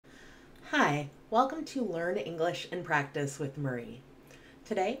Hi, welcome to Learn English and Practice with Marie.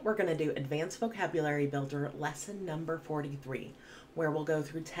 Today we're going to do Advanced Vocabulary Builder lesson number 43, where we'll go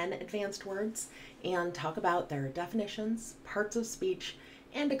through 10 advanced words and talk about their definitions, parts of speech,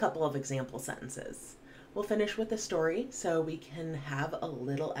 and a couple of example sentences. We'll finish with a story so we can have a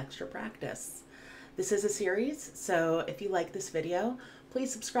little extra practice. This is a series, so if you like this video,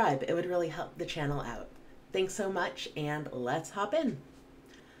 please subscribe. It would really help the channel out. Thanks so much, and let's hop in.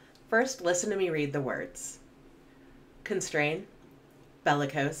 First, listen to me read the words. Constrain,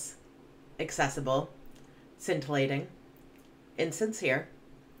 bellicose, accessible, scintillating, insincere,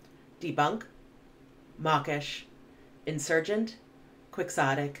 debunk, mawkish, insurgent,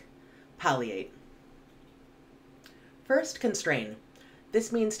 quixotic, palliate. First, constrain.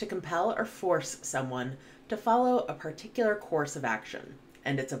 This means to compel or force someone to follow a particular course of action,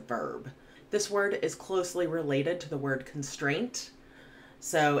 and it's a verb. This word is closely related to the word constraint.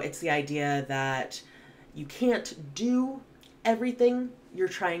 So it's the idea that you can't do everything you're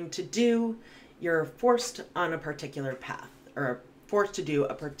trying to do. You're forced on a particular path or forced to do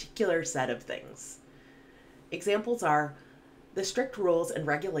a particular set of things. Examples are the strict rules and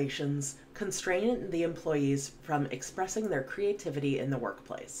regulations constrain the employees from expressing their creativity in the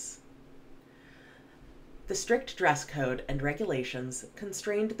workplace. The strict dress code and regulations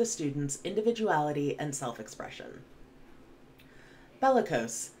constrained the students' individuality and self-expression.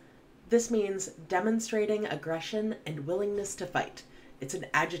 Bellicose. This means demonstrating aggression and willingness to fight. It's an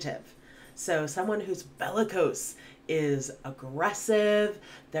adjective. So someone who's bellicose is aggressive,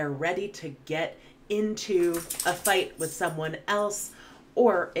 they're ready to get into a fight with someone else,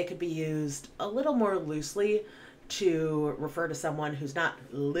 or it could be used a little more loosely to refer to someone who's not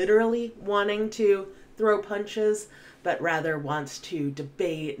literally wanting to throw punches, but rather wants to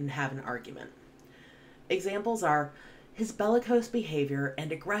debate and have an argument. Examples are his bellicose behavior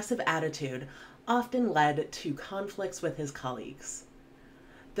and aggressive attitude often led to conflicts with his colleagues.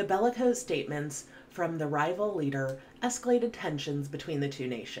 The bellicose statements from the rival leader escalated tensions between the two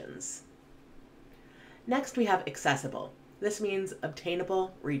nations. Next, we have accessible. This means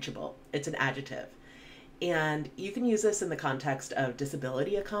obtainable, reachable. It's an adjective. And you can use this in the context of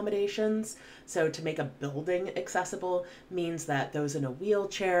disability accommodations. So to make a building accessible means that those in a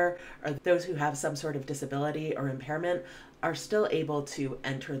wheelchair or those who have some sort of disability or impairment are still able to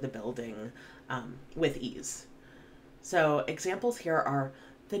enter the building with ease. So examples here are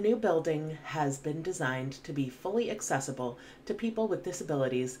the new building has been designed to be fully accessible to people with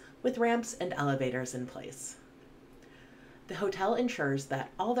disabilities with ramps and elevators in place. The hotel ensures that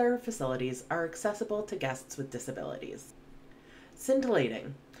all their facilities are accessible to guests with disabilities.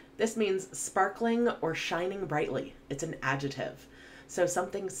 Scintillating. This means sparkling or shining brightly. It's an adjective. So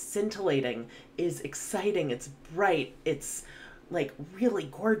something scintillating is exciting, it's bright, it's like really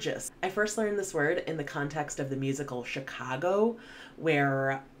gorgeous. I first learned this word in the context of the musical Chicago,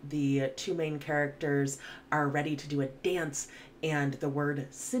 where the two main characters are ready to do a dance and the word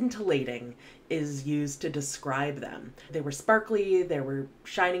scintillating is used to describe them. They were sparkly, they were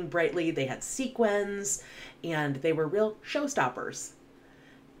shining brightly, they had sequins, and they were real showstoppers.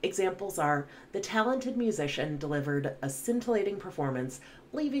 Examples are the talented musician delivered a scintillating performance,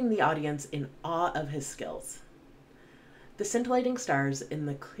 leaving the audience in awe of his skills. The scintillating stars in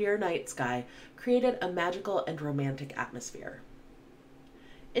the clear night sky created a magical and romantic atmosphere.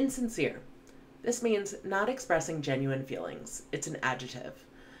 Insincere. This means not expressing genuine feelings. It's an adjective.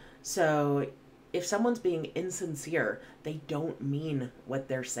 So if someone's being insincere, they don't mean what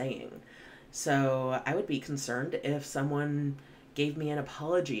they're saying. So I would be concerned if someone gave me an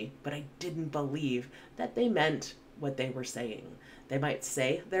apology, but I didn't believe that they meant what they were saying. They might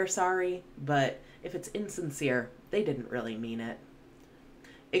say they're sorry, but if it's insincere, they didn't really mean it.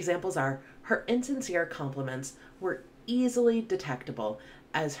 Examples are her insincere compliments were easily detectable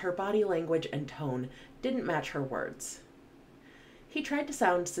as her body language and tone didn't match her words. He tried to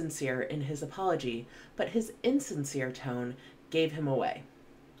sound sincere in his apology, but his insincere tone gave him away.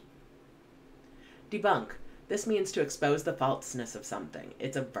 Debunk. This means to expose the falseness of something.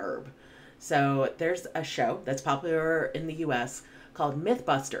 It's a verb. So there's a show that's popular in the US called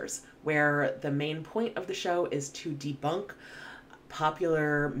Mythbusters, where the main point of the show is to debunk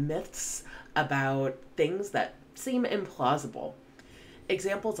popular myths about things that seem implausible.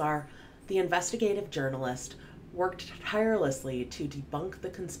 Examples are the investigative journalist worked tirelessly to debunk the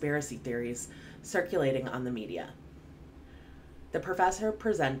conspiracy theories circulating on the media. The professor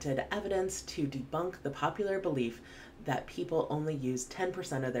presented evidence to debunk the popular belief that people only use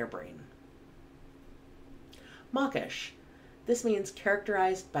 10% of their brain. Mawkish. This means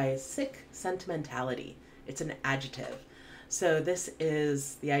characterized by sick sentimentality. It's an adjective. So this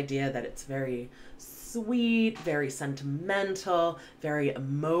is the idea that it's very sweet, very sentimental, very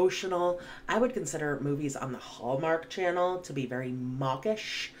emotional. I would consider movies on the Hallmark Channel to be very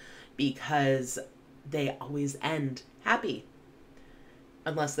mawkish because they always end happy.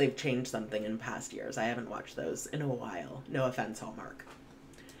 Unless they've changed something in past years. I haven't watched those in a while. No offense, Hallmark.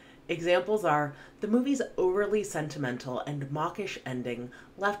 Examples are the movie's overly sentimental and mawkish ending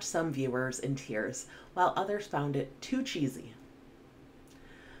left some viewers in tears, while others found it too cheesy.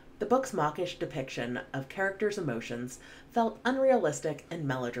 The book's mawkish depiction of characters' emotions felt unrealistic and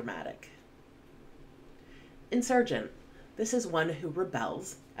melodramatic. Insurgent. This is one who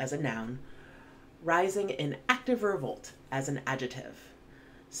rebels, as a noun, rising in active revolt, as an adjective.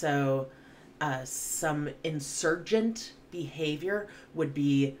 So some insurgent behavior would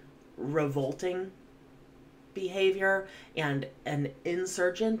be revolting behavior, and an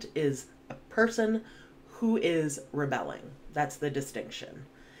insurgent is a person who is rebelling. That's the distinction.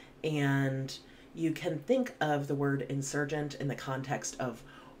 And you can think of the word insurgent in the context of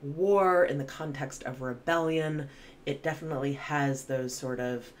war, in the context of rebellion. It definitely has those sort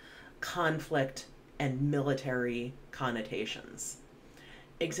of conflict and military connotations.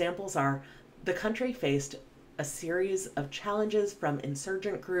 Examples are the country faced a series of challenges from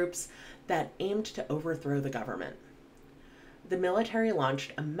insurgent groups that aimed to overthrow the government. The military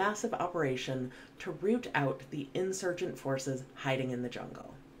launched a massive operation to root out the insurgent forces hiding in the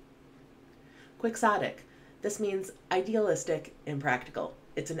jungle. Quixotic. This means idealistic, impractical.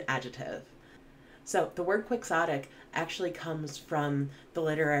 It's an adjective. So the word quixotic actually comes from the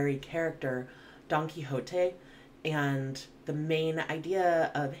literary character Don Quixote, and the main idea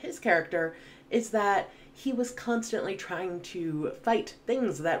of his character is that he was constantly trying to fight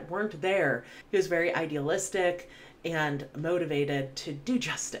things that weren't there. He was very idealistic and motivated to do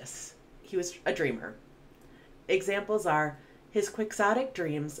justice. He was a dreamer. Examples are his quixotic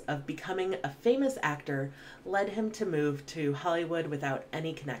dreams of becoming a famous actor led him to move to Hollywood without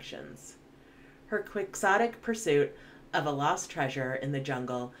any connections. Her quixotic pursuit of a lost treasure in the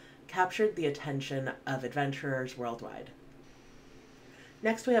jungle captured the attention of adventurers worldwide.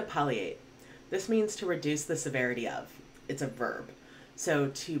 Next we have palliate. This means to reduce the severity of. It's a verb. So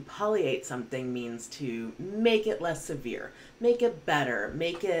to palliate something means to make it less severe, make it better,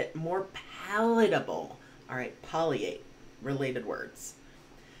 make it more palatable. All right, palliate, related words.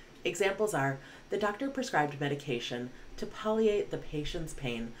 Examples are the doctor prescribed medication to palliate the patient's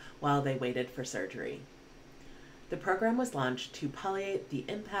pain while they waited for surgery. The program was launched to palliate the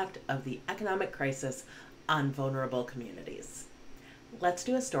impact of the economic crisis on vulnerable communities. Let's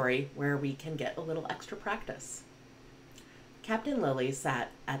do a story where we can get a little extra practice. Captain Lily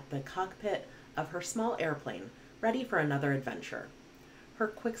sat at the cockpit of her small airplane, ready for another adventure. Her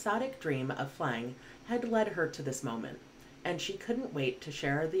quixotic dream of flying had led her to this moment, and she couldn't wait to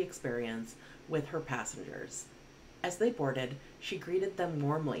share the experience with her passengers. As they boarded, she greeted them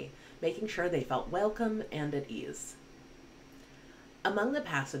warmly, making sure they felt welcome and at ease. Among the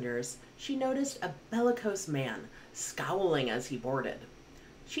passengers, she noticed a bellicose man scowling as he boarded.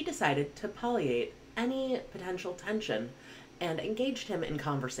 She decided to palliate any potential tension and engaged him in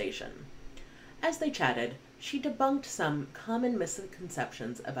conversation. As they chatted, she debunked some common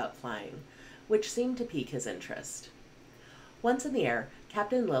misconceptions about flying, which seemed to pique his interest. Once in the air,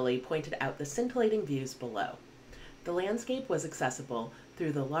 Captain Lily pointed out the scintillating views below. The landscape was accessible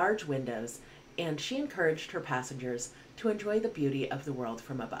through the large windows, and she encouraged her passengers to enjoy the beauty of the world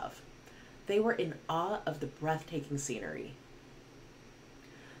from above. They were in awe of the breathtaking scenery.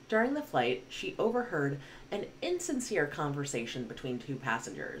 During the flight, she overheard an insincere conversation between two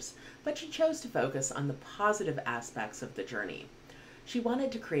passengers, but she chose to focus on the positive aspects of the journey. She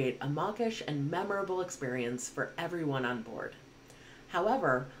wanted to create a mawkish and memorable experience for everyone on board.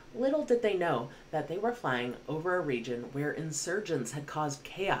 However, little did they know that they were flying over a region where insurgents had caused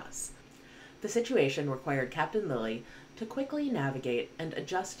chaos. The situation required Captain Lily to quickly navigate and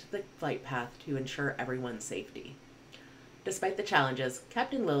adjust the flight path to ensure everyone's safety. Despite the challenges,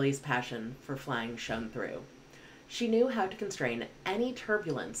 Captain Lily's passion for flying shone through. She knew how to constrain any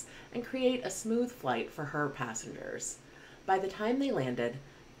turbulence and create a smooth flight for her passengers. By the time they landed,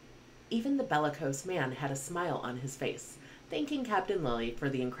 even the bellicose man had a smile on his face, thanking Captain Lily for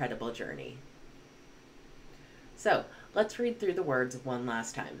the incredible journey. So, let's read through the words one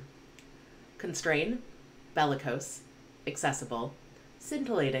last time. Constrain, bellicose, accessible,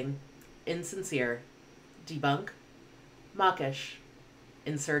 scintillating, insincere, debunk, mawkish,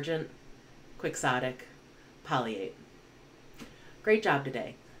 insurgent, quixotic, palliate. Great job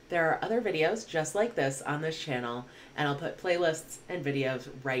today. There are other videos just like this on this channel, and I'll put playlists and videos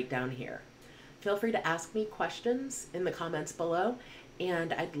right down here. feel free to ask me questions in the comments below,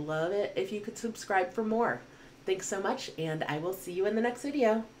 and I'd love it if you could subscribe for more. Thanks so much, and I will see you in the next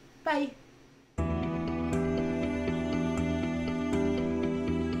video. Bye!